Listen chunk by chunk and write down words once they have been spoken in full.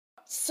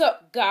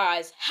Sup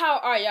guys, how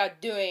are y'all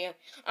doing?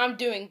 I'm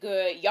doing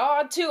good.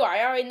 Y'all too.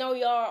 I already know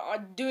y'all are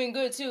doing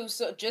good too,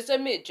 so just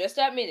admit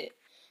it.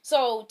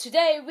 So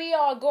today we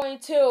are going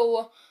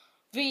to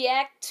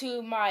react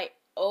to my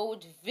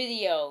old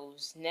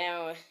videos.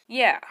 Now,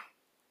 yeah,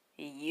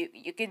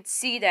 you can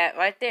see that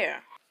right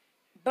there.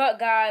 But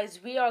guys,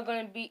 we are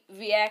going to be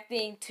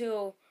reacting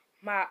to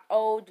my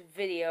old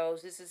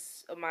videos. This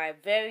is my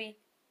very,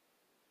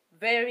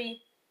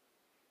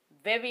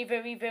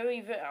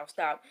 I'll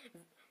stop.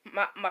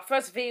 My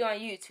first video on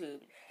YouTube.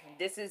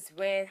 This is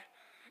when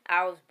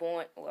I was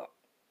born. Well,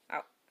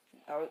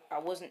 I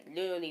wasn't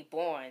literally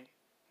born.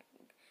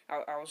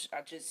 I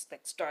just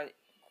like started.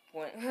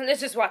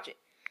 Let's just watch it.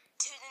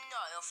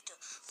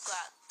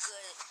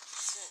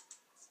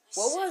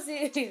 What was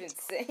it even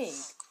saying?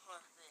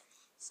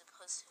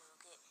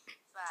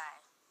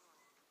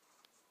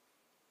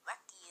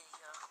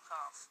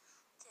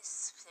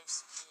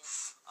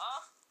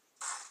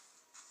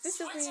 This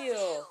is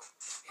real.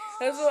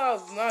 That's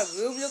what my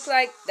room looks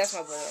like. That's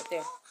my brother right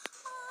there.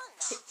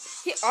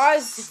 He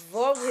always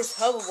rode his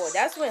hoverboard.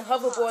 That's when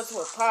hoverboards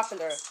were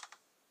popular.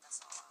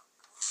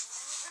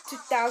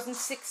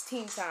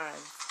 2016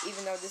 times.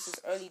 Even though this is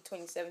early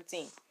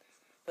 2017.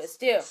 But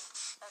still.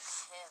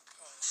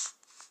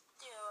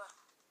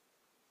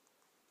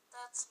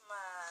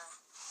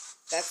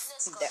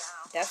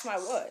 That's my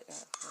what?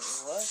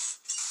 What?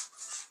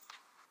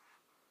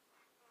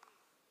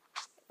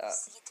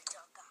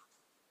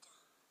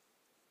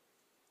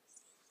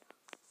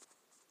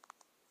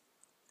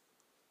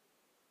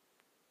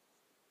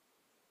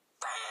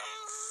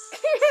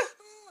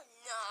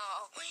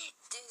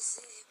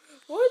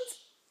 What?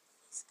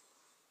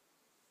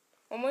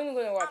 I'm only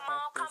gonna watch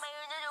this.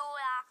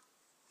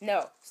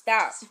 No,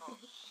 stop.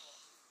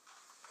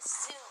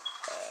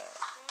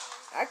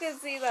 I can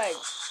see like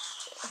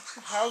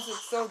how's it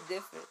so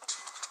different.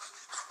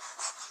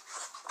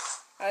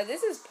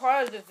 This is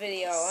part of the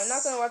video. I'm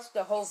not gonna watch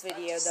the whole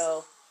video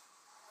though,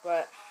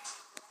 but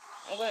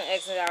I'm gonna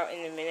exit out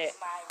in a minute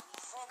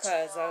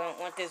because I don't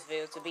want this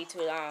video to be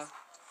too long,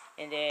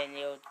 and then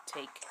it'll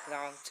take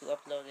long to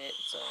upload it.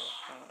 So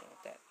I don't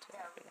want that to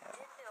happen at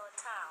all.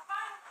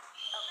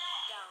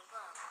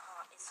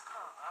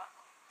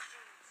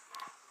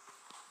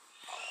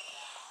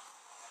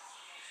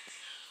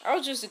 I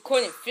was just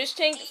recording fish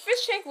tank. The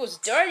fish tank was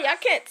dirty. I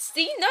can't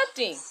see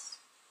nothing.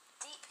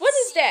 What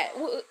is that?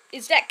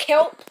 Is that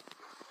kelp?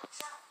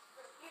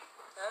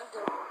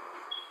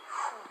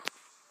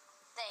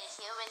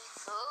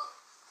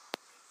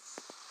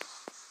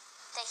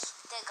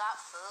 They got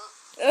food.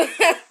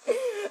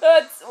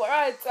 That's why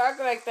I talk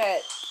like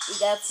that. We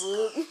got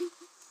food.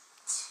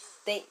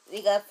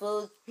 We got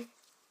food.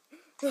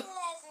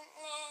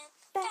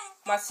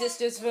 My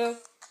sister's room.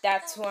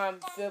 That's who I'm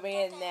filming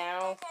in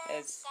now.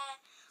 Let's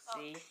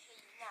see.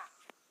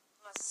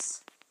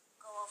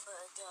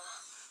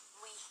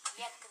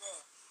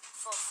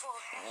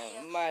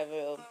 My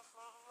room.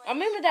 I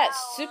remember that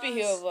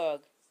superhero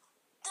vlog.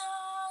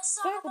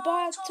 Talk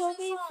about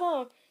Toby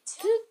from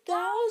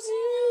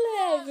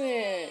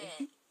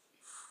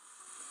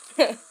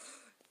 2011.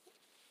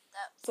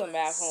 Some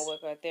math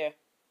homework right there.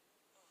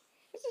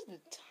 This is the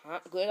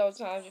good old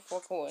times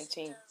before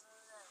quarantine.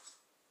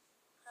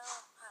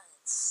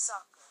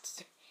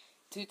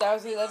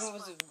 2011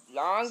 was a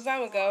long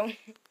time ago.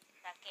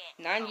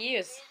 9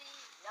 years.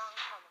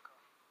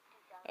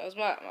 That was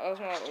my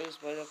oldest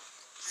brother.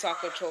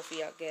 Soccer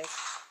trophy, I guess.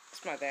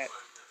 It's my dad.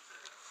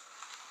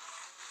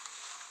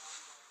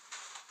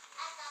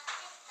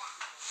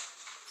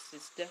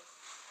 Sister.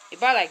 He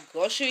bought like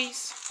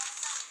groceries.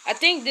 I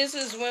think this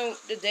is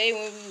the day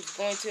when we was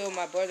going to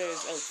my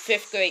brother's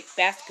 5th grade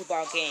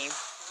basketball game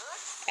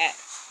at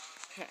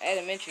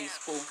elementary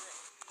school.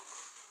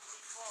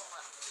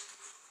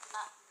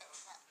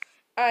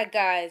 Alright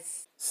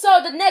guys,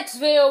 so the next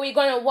video we're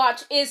gonna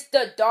watch is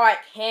The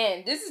Dark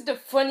Hand. This is the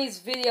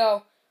funniest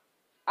video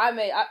I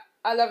made.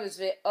 I love this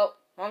video. Oh,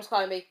 mom's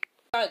calling me.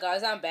 Alright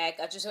guys, I'm back.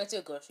 I just went to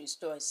a grocery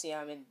store. See,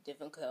 I'm in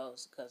different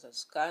clothes because I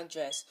just got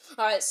undressed.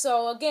 Alright,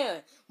 so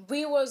again,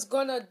 we was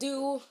gonna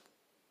do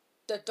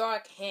The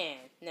Dark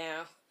Hand.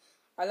 Now,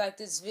 I like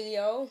this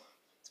video.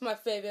 It's my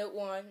favorite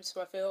one. It's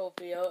my favorite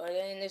video. And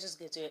then let's just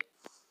get to it.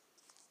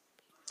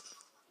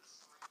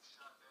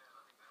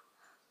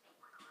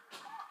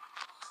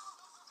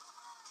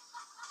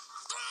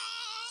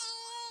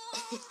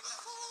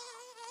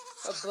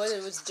 My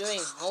brother was doing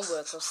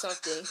homework or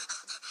something,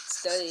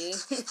 studying.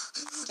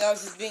 I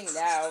was just being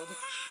loud.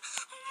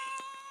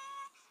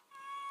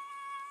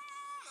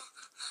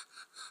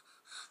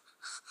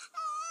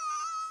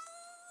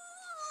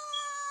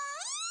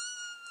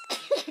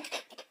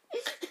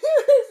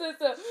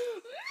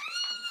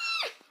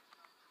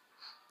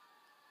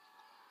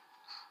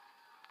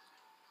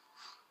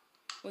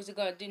 What's it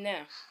gonna do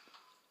now?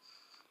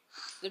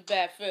 The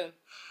bathroom.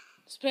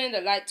 Spin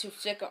the light to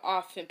flicker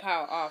off and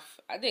power off.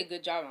 I did a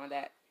good job on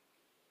that.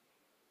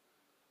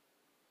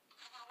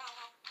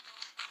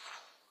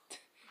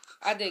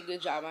 I did a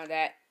good job on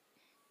that.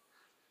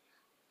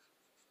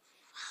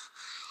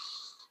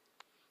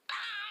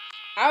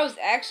 I was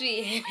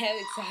actually hell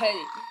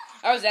excited.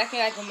 I was acting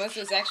like a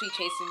monster was actually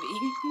chasing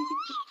me.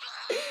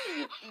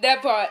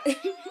 That part.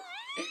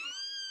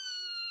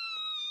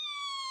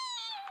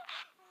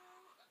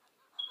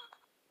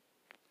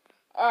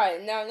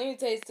 Alright, now let me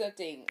tell you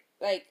something.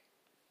 Like,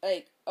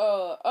 like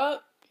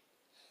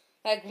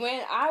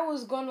when I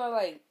was gonna,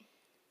 like,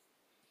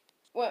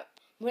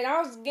 when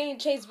I was getting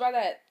chased by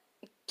that,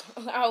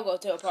 I'll go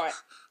to a part.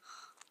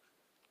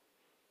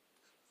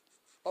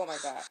 Oh my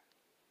god.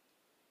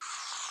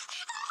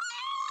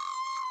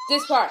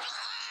 This part.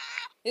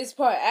 This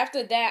part.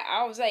 After that,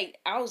 I was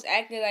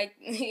acting like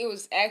it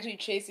was actually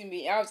chasing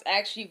me. I was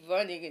actually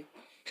running.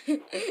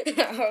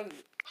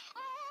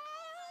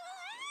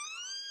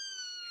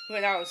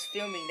 When I was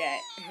filming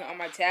that on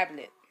my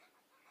tablet.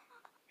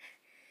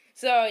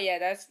 So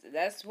yeah,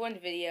 that's one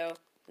video.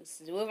 Let's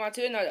move on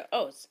to another.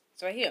 Oh, it's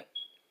right here.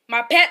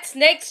 My pet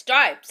snake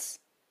Stripes.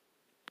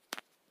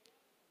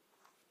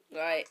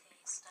 Right.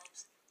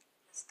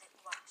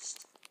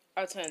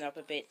 I'll turn it up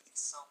a bit.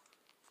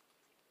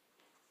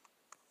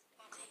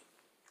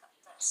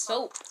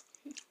 Soap.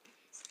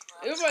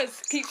 Everybody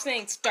keeps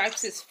saying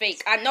Stripes is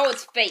fake. I know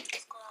it's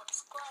fake.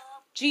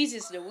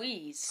 Jesus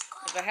Louise.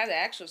 If I had an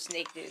actual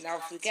snake, then I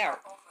would freak out.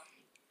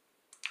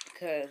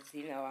 Because,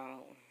 you know, I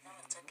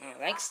don't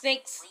like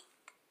snakes.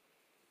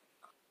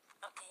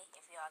 Okay,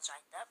 if you are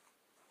joined up.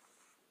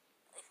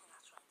 If you're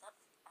not joined up,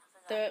 after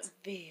The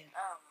that, beer.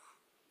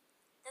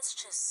 let's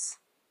just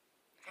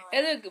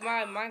Hey, look,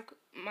 my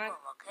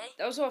okay?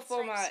 those were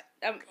for my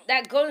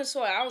that golden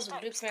sword. I was a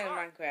big fan of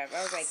Minecraft.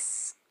 I was like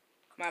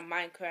my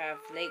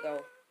Minecraft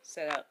Lego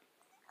setup.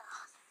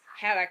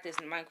 Had like this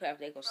Minecraft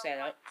Lego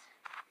setup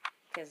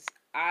because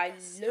I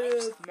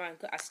love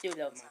Minecraft. I still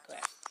love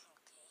Minecraft.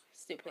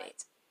 Still play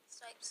it.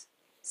 Stripes.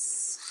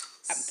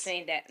 I've been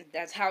playing that.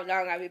 That's how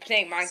long I've been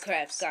playing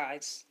Minecraft,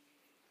 guys.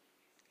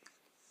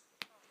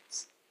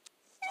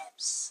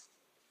 Stripes.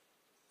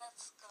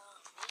 Let's go.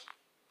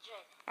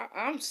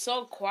 I'm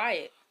so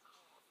quiet.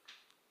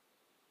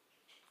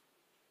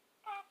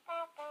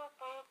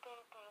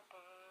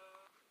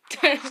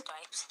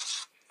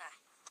 Stripes.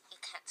 You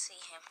can't see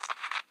him.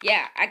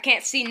 Yeah, I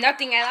can't see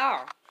nothing at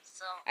all.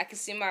 So I can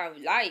see my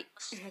light.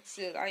 I can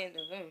see the light in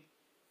the room.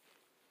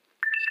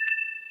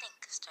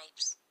 think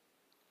Stripes.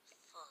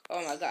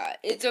 Oh my god.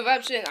 It's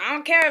eruption. I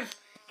don't care if...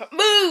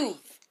 Move!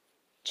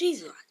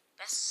 Jesus.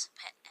 Best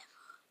pet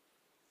ever.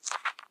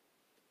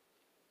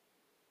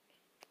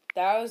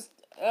 That was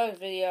a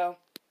video.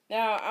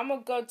 Now, I'm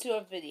gonna go to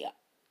a video.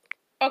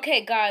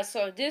 Okay, guys,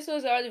 so this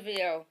was the other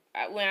video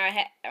when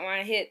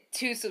I hit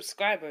 2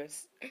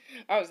 subscribers.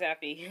 I was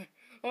happy.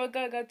 Oh my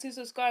god, I got 2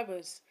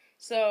 subscribers.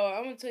 So,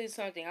 I'm gonna tell you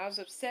something. I was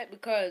upset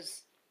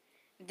because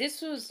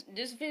this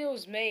video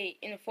was made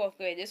in the 4th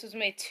grade. This was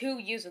made 2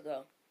 years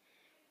ago.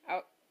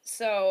 I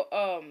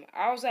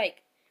was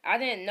like, I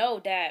didn't know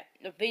that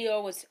the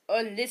video was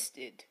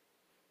unlisted.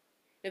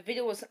 The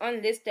video was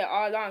unlisted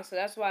all along, so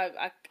that's why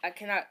I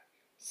cannot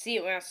see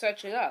it when I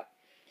search it up.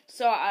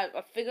 So I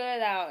figured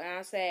it out, and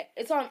I said,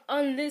 it's on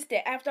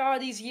unlisted. After all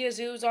these years,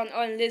 it was on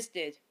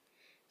unlisted.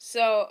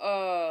 So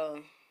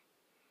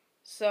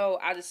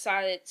I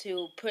decided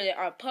to put it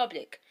on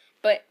public.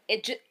 But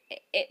it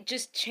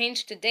just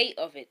changed the date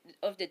of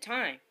the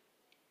time.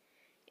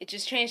 It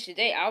just changed the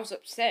date. I was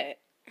upset.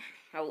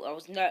 I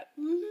was not.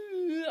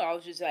 I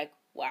was just like,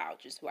 wow,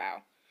 just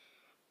wow.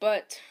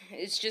 But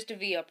it's just a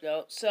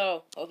V-upload,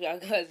 so hope y'all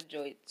guys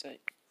enjoyed it.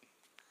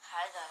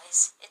 Hi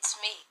guys, it's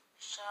me,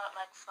 Charlotte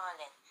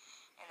McFarlane,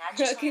 and I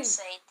just want to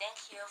say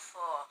thank you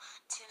for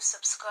 2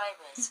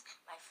 subscribers,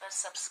 my first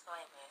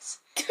subscribers.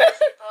 Keep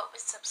up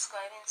with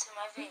subscribing to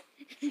my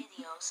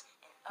videos,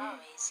 and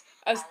always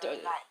add a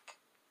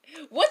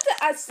like. What did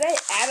I say?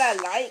 Add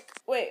a like?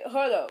 Wait,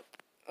 hold up.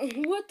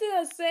 What did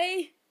I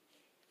say?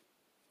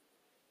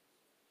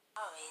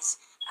 Always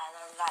add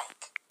a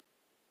like.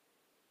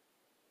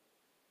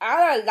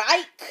 Add a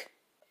like?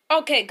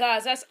 Okay,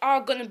 guys, that's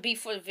all gonna be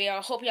for the video.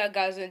 I hope y'all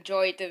guys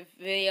enjoyed the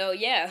video.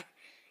 Yeah,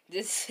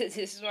 this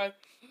is my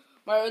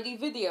early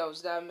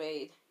videos that I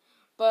made.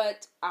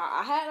 But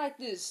I had like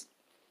this,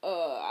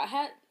 I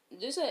had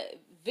just a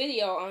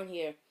video on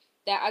here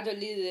that I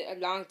deleted a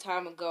long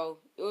time ago.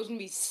 It was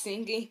me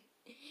singing.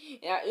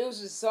 Yeah, it was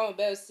just so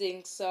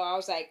embarrassing. So I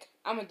was like,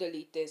 I'm gonna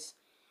delete this.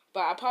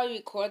 But I probably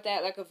recorded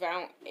that like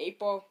around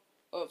April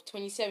of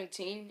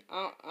 2017.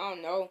 I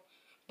don't know,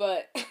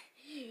 but.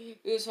 It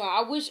was fun.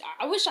 I wish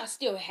I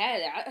still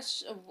had it.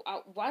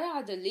 Why did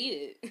I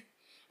delete it?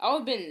 I would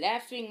have been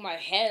laughing my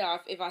head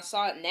off if I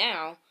saw it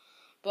now.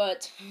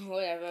 But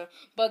whatever.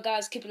 But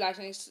guys, keep it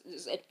liking.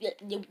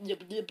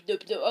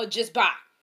 Oh, just bye.